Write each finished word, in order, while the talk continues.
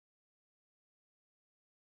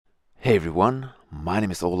Hey everyone, my name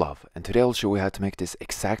is Olaf, and today I'll show you how to make this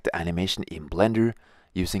exact animation in Blender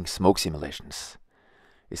using smoke simulations.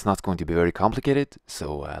 It's not going to be very complicated,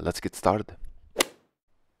 so let's get started.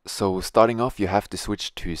 So starting off, you have to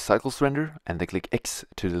switch to Cycles Render and then click X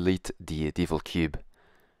to delete the default cube.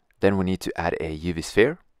 Then we need to add a UV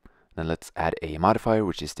sphere. Then let's add a modifier,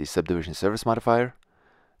 which is the Subdivision Surface modifier,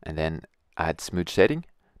 and then add Smooth Shading.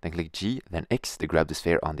 Then click G, then X to grab the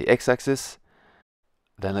sphere on the X-axis.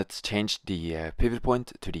 Then let's change the pivot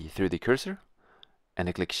point to the 3D cursor, and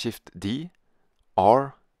then click Shift D,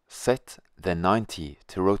 R, Z, then 90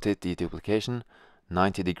 to rotate the duplication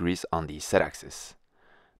 90 degrees on the Z axis.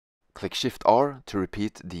 Click Shift R to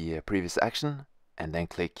repeat the previous action, and then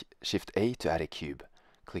click Shift A to add a cube.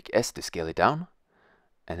 Click S to scale it down,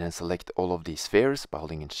 and then select all of these spheres by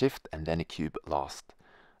holding in Shift and then a cube last.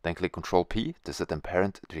 Then click Ctrl P to set them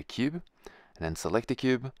parent to the cube, and then select the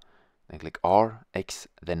cube. Then click R, X,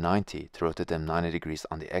 then 90 to rotate them 90 degrees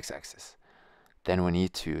on the X-axis. Then we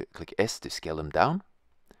need to click S to scale them down,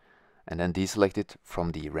 and then deselect it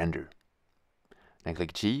from the render. Then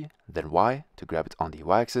click G, then Y to grab it on the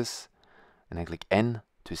Y-axis, and then click N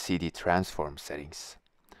to see the transform settings.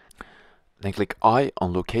 Then click I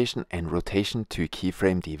on location and rotation to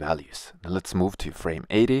keyframe the values. Then let's move to frame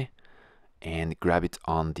 80 and grab it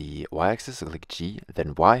on the Y-axis. So click G,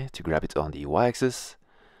 then Y to grab it on the Y-axis.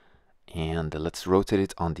 And let's rotate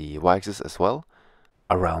it on the Y-axis as well,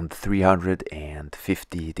 around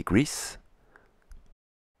 350 degrees.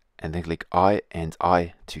 And then click I and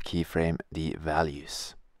I to keyframe the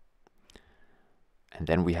values. And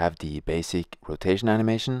then we have the basic rotation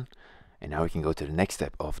animation. And now we can go to the next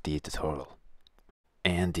step of the tutorial.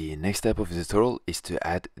 And the next step of the tutorial is to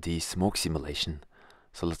add the smoke simulation.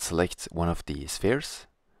 So let's select one of the spheres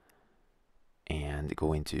and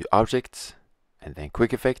go into Objects, and then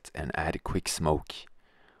Quick Effect, and add Quick Smoke,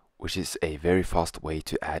 which is a very fast way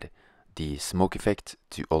to add the smoke effect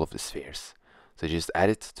to all of the spheres. So just add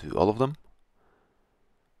it to all of them,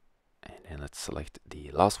 and then let's select the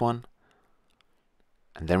last one,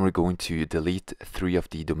 and then we're going to delete 3 of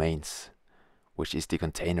the domains, which is the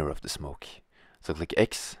container of the smoke. So click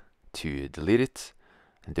X to delete it,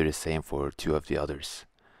 and do the same for 2 of the others.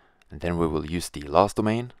 And then we will use the last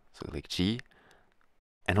domain, so click G,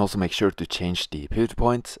 and also make sure to change the pivot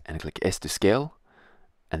point and click S to scale,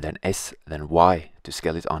 and then S, then Y to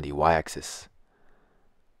scale it on the Y-axis.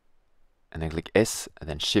 And then click S, and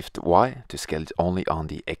then Shift Y to scale it only on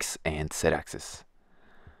the X and Z axis.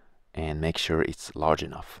 And make sure it's large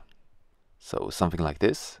enough. So something like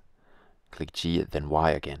this. Click G, then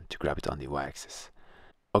Y again to grab it on the Y-axis.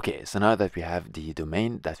 Okay, so now that we have the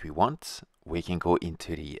domain that we want, we can go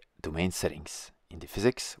into the domain settings in the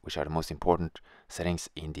physics, which are the most important settings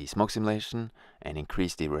in the smoke simulation, and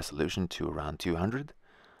increase the resolution to around 200.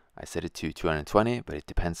 I set it to 220, but it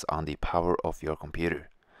depends on the power of your computer.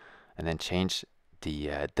 And then change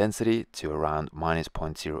the density to around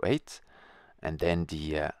 -0.08, and then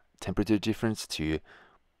the temperature difference to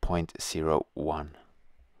 0.01.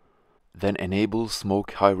 Then enable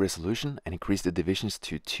smoke high resolution and increase the divisions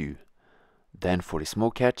to 2. Then for the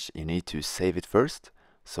smoke catch, you need to save it first.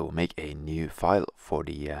 So make a new file for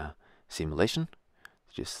the simulation.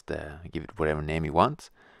 Just give it whatever name you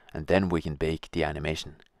want, and then we can bake the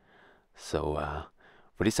animation. So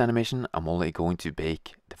for this animation, I'm only going to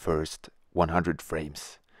bake the first 100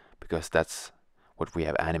 frames, because that's what we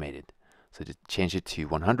have animated. So just change it to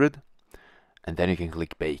 100, and then you can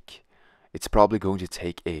click bake. It's probably going to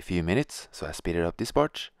take a few minutes, so I speeded up this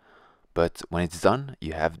part. But when it's done,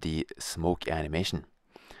 you have the smoke animation.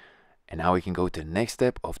 And now we can go to the next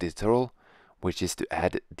step of the tutorial, which is to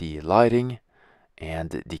add the lighting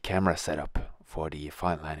and the camera setup for the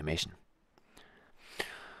final animation.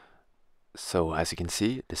 So as you can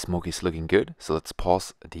see, the smoke is looking good. So let's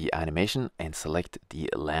pause the animation and select the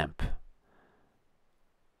lamp.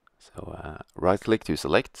 So right click to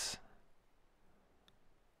select,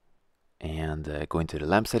 and go into the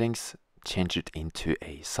lamp settings, change it into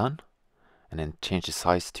a sun, and then change the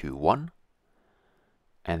size to 1.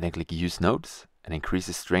 And then click Use Nodes and increase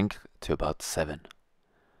the strength to about 7.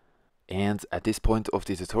 And at this point of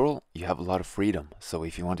the tutorial, you have a lot of freedom. So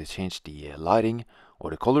if you want to change the lighting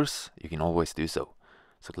or the colors, you can always do so.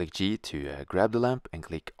 So click G to grab the lamp, and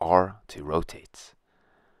click R to rotate.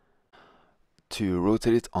 To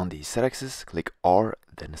rotate it on the Z axis, click R,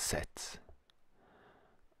 then Z.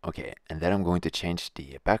 Okay, and then I'm going to change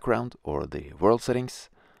the background or the world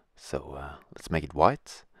settings. So let's make it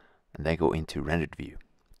white, and then go into rendered view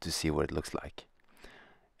to see what it looks like.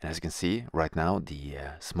 And as you can see, right now the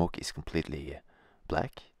smoke is completely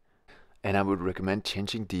black. And I would recommend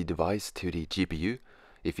changing the device to the GPU.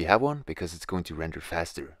 if you have one, because it's going to render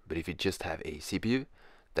faster. But if you just have a CPU,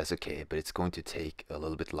 that's okay, but it's going to take a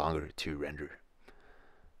little bit longer to render.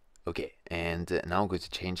 Okay, and now I'm going to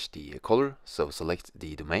change the color. So select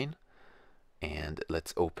the domain and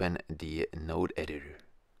let's open the node editor.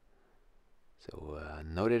 So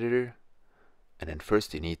node editor, and then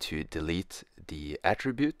first you need to delete the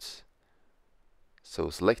attributes.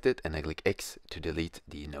 So select it and then click X to delete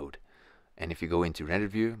the node. And if you go into render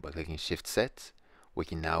view by clicking Shift Z, we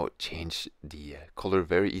can now change the color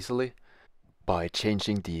very easily by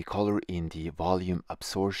changing the color in the volume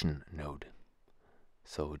absorption node.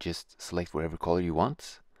 So just select whatever color you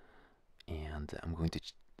want, and I'm going to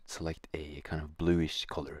select a kind of bluish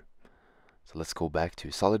color. So let's go back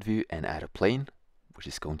to solid view and add a plane, which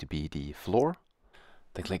is going to be the floor.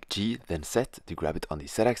 Then click G, then Z to grab it on the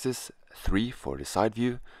Z axis, 3 for the side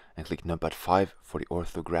view, and click Numpad 5 for the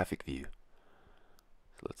orthographic view.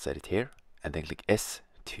 So let's set it here, and then click S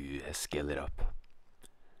to scale it up.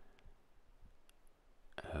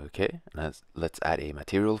 Okay, now let's add a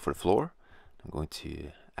material for the floor. I'm going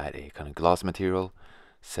to add a kind of gloss material,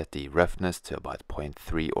 set the roughness to about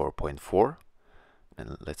 0.3 or 0.4,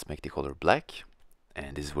 and let's make the color black.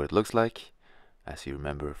 And this is what it looks like, as you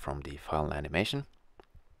remember from the final animation.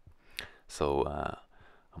 So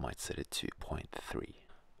I might set it to 0.3.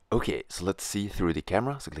 Okay, so let's see through the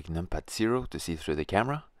camera. So click Numpad 0 to see through the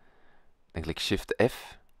camera. Then click Shift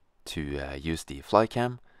F to use the fly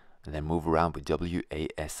cam, and then move around with W, A,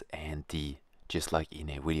 S, and D, just like in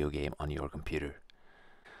a video game on your computer.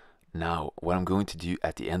 Now, what I'm going to do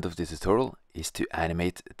at the end of this tutorial is to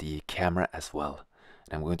animate the camera as well.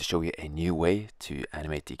 And I'm going to show you a new way to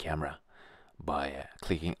animate the camera by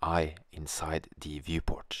clicking I inside the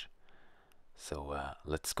viewport. So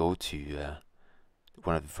let's go to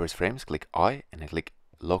one of the first frames, click I, and then click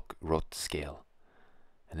Lock Rot Scale.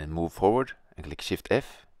 And then move forward and click Shift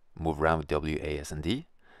F, move around with W, A, S, and D,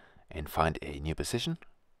 and find a new position.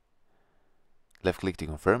 Left click to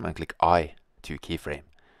confirm and click I to keyframe.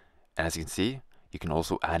 And as you can see, you can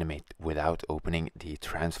also animate without opening the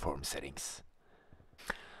transform settings.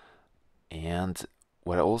 And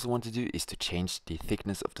what I also want to do is to change the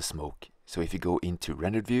thickness of the smoke. So if you go into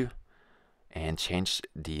rendered view and change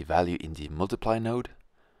the value in the multiply node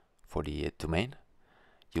for the domain,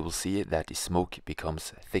 you will see that the smoke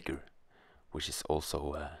becomes thicker, which is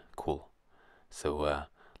also cool. So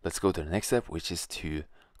let's go to the next step, which is to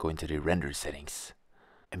go into the render settings.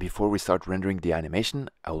 And before we start rendering the animation,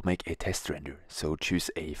 I will make a test render. So choose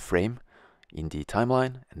a frame in the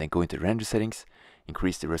timeline and then go into render settings,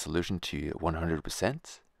 increase the resolution to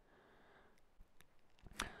 100%.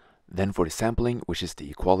 Then for the sampling, which is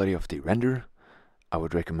the quality of the render, I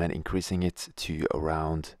would recommend increasing it to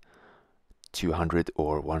around 200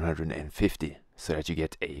 or 150 so that you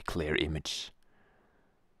get a clear image.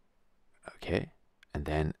 Okay, and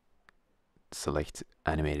then select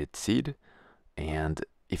animated seed, and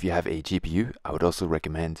if you have a GPU, I would also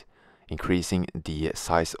recommend increasing the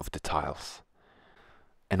size of the tiles.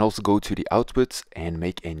 And also go to the outputs and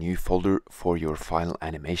make a new folder for your final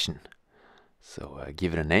animation. So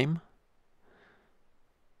give it a name,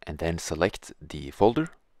 and then select the folder,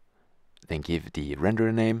 then give the render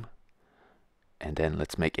a name, and then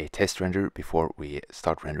let's make a test render before we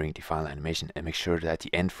start rendering the final animation, and make sure that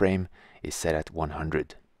the end frame is set at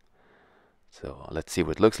 100. So let's see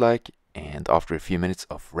what it looks like, and after a few minutes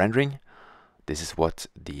of rendering, this is what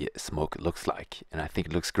the smoke looks like, and I think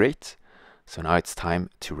it looks great. So now it's time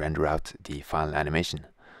to render out the final animation.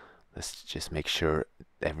 Let's just make sure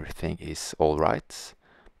everything is all right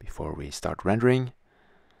before we start rendering.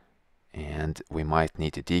 And we might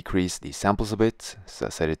need to decrease the samples a bit, so I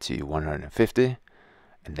set it to 150,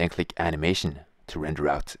 and then click animation to render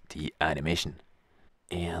out the animation.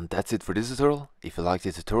 And that's it for this tutorial. If you liked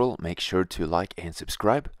this tutorial, make sure to like and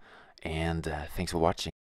subscribe, and thanks for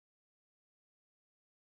watching.